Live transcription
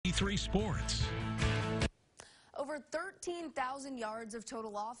23 Sports. Over 13,000 yards of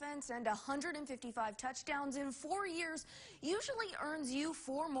total offense and 155 touchdowns in 4 years usually earns you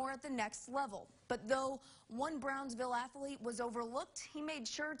 4 more at the next level. But though one Brownsville athlete was overlooked, he made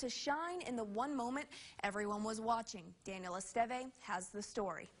sure to shine in the one moment everyone was watching. Daniel Esteve has the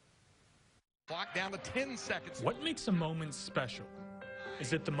story. Clock down to 10 seconds. What makes a moment special?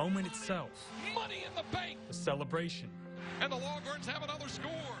 Is it the moment itself? Money in the bank. The celebration? And the Longhorns have another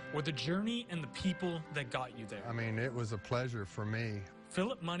score. Or the journey and the people that got you there? I mean, it was a pleasure for me.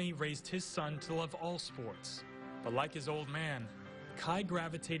 Philip Money raised his son to love all sports. But like his old man, Kai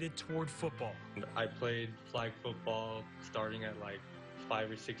gravitated toward football. I played flag football starting at like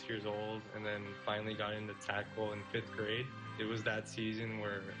 5 or 6 years old, and then finally got into tackle in 5th grade. It was that season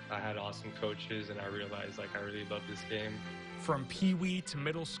where I had awesome coaches and I realized like I really loved this game. From Pee-wee to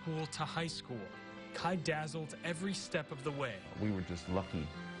middle school to high school, Kai dazzled every step of the way. We were just lucky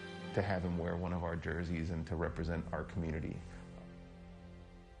to have him wear one of our jerseys and to represent our community.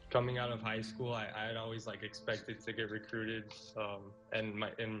 Coming out of high school, I had always like expected to get recruited, and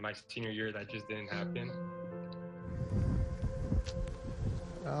in my senior year that just didn't happen.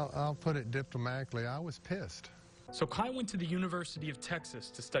 I'll put it diplomatically, I was pissed. So Kai went to the University of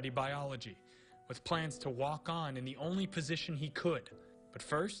Texas to study biology, with plans to walk on in the only position he could. But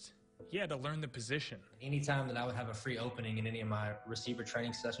first, he had to learn the position. Anytime that I would have a free opening in any of my receiver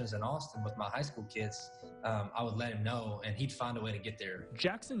training sessions in Austin with my high school kids, I would let him know, and he'd find a way to get there.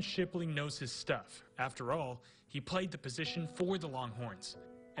 Jackson Shipley knows his stuff. After all, he played the position for the Longhorns,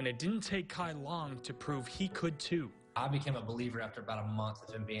 and it didn't take Kai long to prove he could too. I became a believer after about a month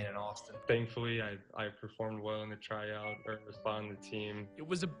of him being in Austin. Thankfully, I performed well in the tryout or spot on the team. It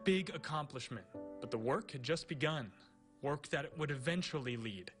was a big accomplishment, but the work had just begun. Work that would eventually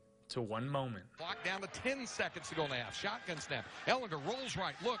lead to one moment. Clock down to 10 seconds to go now. Shotgun snap. Ellinger rolls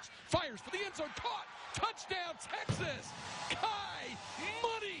right, looks, fires for the end zone, caught. Touchdown, Texas. Kai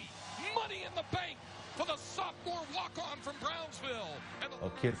Money. Money in the bank for the sophomore walk-on from Brownsville. A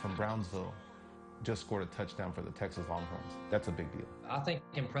kid from Brownsville just scored a touchdown for the Texas Longhorns. That's a big deal. I think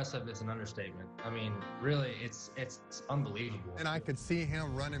impressive is an understatement. I mean, really, it's unbelievable. And I could see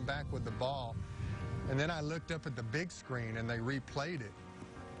him running back with the ball. And then I looked up at the big screen and they replayed it.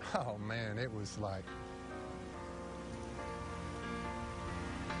 Oh man, it was like...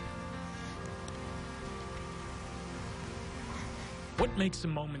 What makes a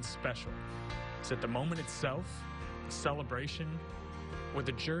moment special? Is it the moment itself, the celebration, or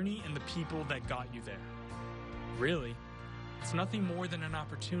the journey and the people that got you there? Really, it's nothing more than an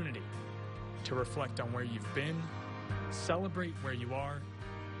opportunity to reflect on where you've been, celebrate where you are,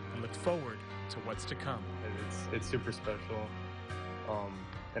 and look forward to what's to come. It's super special,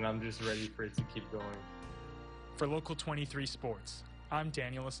 and I'm just ready for it to keep going. For Local 23 Sports, I'm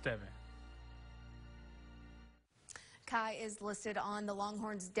Daniel Esteve. Kai is listed on the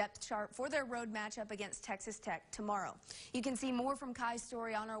Longhorns depth chart for their road matchup against Texas Tech tomorrow. You can see more from Kai's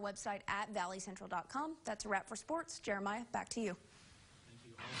story on our website at valleycentral.com. That's a wrap for sports. Jeremiah, back to you.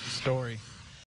 Story.